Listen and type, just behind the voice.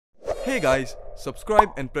Hey guys, subscribe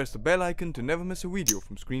and press the bell icon to never miss a video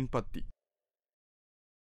from Screen Patti.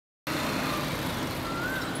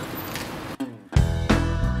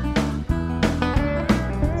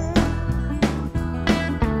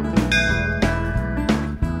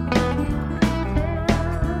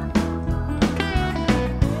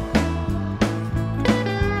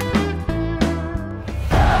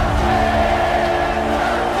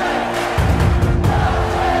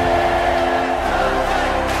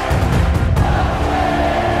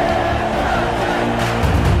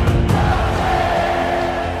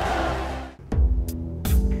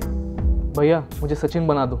 भैया मुझे सचिन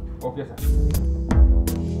बना दो। Okay sir.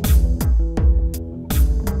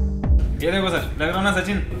 ये देखो सर, लग रहा ना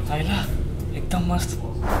सचिन? साइला एकदम मस्त।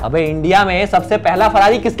 अबे इंडिया में सबसे पहला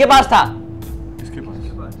फरारी किसके पास था? किसके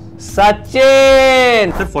पास?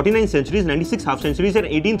 Sachin. Sir 49 centuries, 96 half centuries और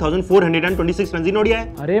 18,426 रन इन ओडीआई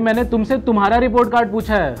है। अरे मैंने तुमसे तुम्हारा रिपोर्ट कार्ड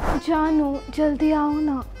पूछा है। जानू जल्दी आओ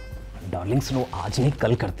ना। डार्लिंग सुनो, आज नहीं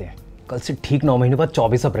कल करते हैं। कल से ठीक 9 महीने बाद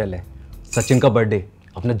 24 अप्रैल है, सचिन का बर्थडे।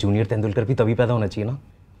 अपना जूनियर तेंदुलकर भी तभी पैदा होना चाहिए ना।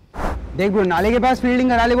 देख ब्रो, नाले के पास फील्डिंग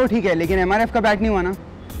करा ले वो ठीक है, लेकिन एमआरएफ का बैट नहीं हुआ ना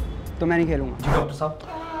तो मैं नहीं खेलूंगा। जी डॉक्टर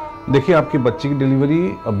साहब। देखिए आपकी बच्ची की डिलीवरी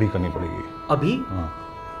अभी करनी पड़ेगी। अभी? हाँ।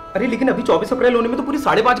 अरे लेकिन अभी 24 अप्रैल होने में तो पूरी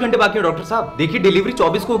 5.5 घंटे बाकी है डॉक्टर साहब। देखिए डिलीवरी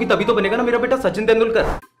 24 को होगी तभी तो बनेगा ना मेरा बेटा सचिन तेंदुलकर।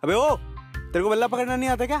 अबे ओ, तेरे को बल्ला पकड़ना नहीं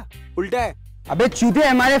आता क्या? उल्टा है। अबे चूते,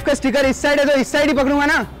 एमआरएफ का स्टिकर इस साइड है तो इस साइड ही पकड़ूंगा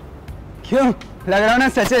ना। क्यों लग रहा हूँ ना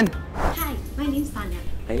सचिन? हाय, माय नेम इज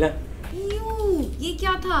तान्या। ये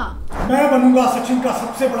क्या था? मैं बनूंगा सचिन का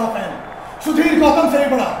सबसे बड़ा फैन, सुधीर गौतम से भी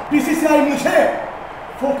बड़ा। बीसीसीआई मुझे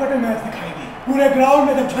फोकट मैच दिखाएगी। पूरे ग्राउंड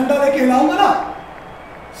में जब झंडा लेके हिलाऊंगा ना,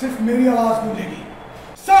 सिर्फ मेरी आवाज गूंजेगी।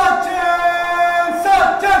 सचिन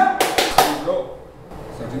सचिन।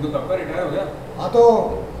 सचिन तो कब का रिटायर हो गया? हाँ तो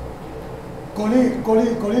कोहली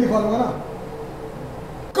लिखवा लूंगा ना।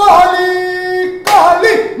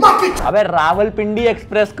 कोहली माकी। अबे रावलपिंडी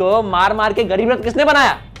एक्सप्रेस को मार मार के गरीब रथ किसने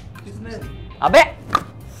बनाया? अबे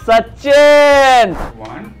सचिन।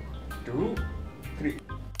 1 2 3।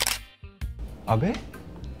 अबे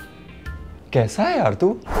कैसा है यार तू?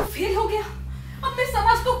 तू फेल हो गया। अब मैं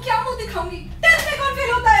समाज को क्या मुंह दिखाऊंगी? 10th में कौन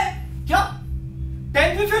फेल होता है? क्या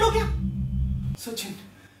 10th में फेल हो गया? सचिन,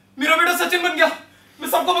 मेरा बेटा सचिन बन गया। मैं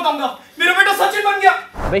सबको बताऊंगा, मेरा बेटा सचिन बन गया।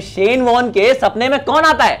 अबे शेन वॉर्न के सपने में कौन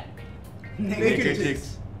आता है?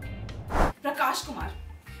 प्रकाश कुमार,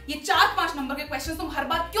 ये 4-5 नंबर के क्वेश्चन तुम हर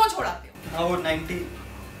बार क्यों छोड़ाते हो? हाँ वो 90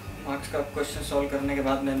 मार्क्स का क्वेश्चन सॉल्व करने के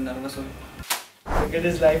बाद मैं नर्वस हो गया। Cricket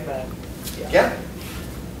is life man. क्या?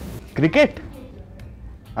 क्रिकेट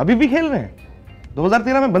अभी भी खेल रहे हैं?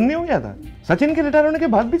 2013 में बंद नहीं हो गया था? सचिन के रिटायर होने के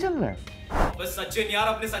बाद भी चल रहा है। बस सचिन यार,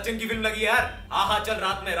 अपने सचिन की फिल्म लगी यार। हाँ चल,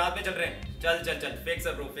 रात में चल रहे हैं। चल फिक्स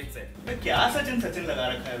है ब्रो, फिक्स है। क्या सचिन लगा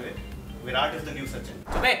रखा है बे? Virat is the new Sachin.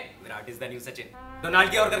 चुपे, Virat is the new Sachin.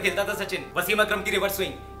 Donald की और खेलता था सचिन। वसीम अकरम की रिवर्स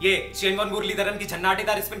स्विंग, ये शेन वॉर्न मुरलीधरन की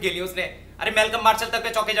झन्नाटेदार स्पिन खेली उसने। अरे मेलकम मार्शल तक पे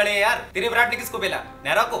चौके जड़े हैं यार। तेरे विराट ने किसको पेला?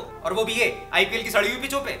 नेहरा को। और वो भी ये आईपीएल की सड़ी हुई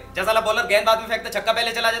पिचों पे। जैसा ला बॉलर गेंद बाद में फेंकता, छक्का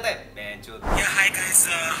पहले चला जाता है। बेंचोद। Hi guys,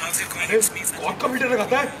 house it going? Squad का मीटर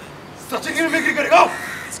लगाता है, सचिन की मिमिक्री करेगा।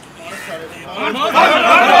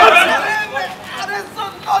 अरे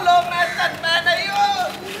सुन तो लो, मैं तन्मय नहीं हूँ।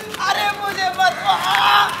 अरे मुझे मत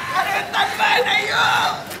अरे तन्मय नहीं हूँ।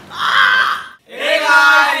 हे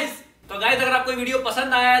गाइस, तो गाइस अगर आपको वीडियो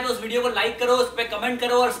पसंद आया है तो उस वीडियो को लाइक करो, उस पे कमेंट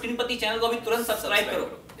करो और स्क्रीन पत्ती चैनल को भी तुरंत सब्सक्राइब करो।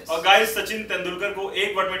 और गाइस सचिन तेंदुलकर को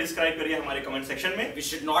एक वर्ड में डिस्क्राइब करिए हमारे कमेंट सेक्शन में। We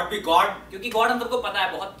should not be God, क्योंकि गॉड हम सबको पता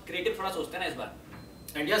है, बहुत क्रिएटिव थोड़ा सोचते हैं ना इस बार।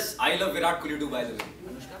 And yes, I love Virat Kohli to by the way.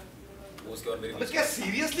 Anushka, वो उसके और मेरे क्या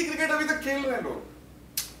सीरियसली क्रिकेट अभी तक खेल रहे हैं लोग?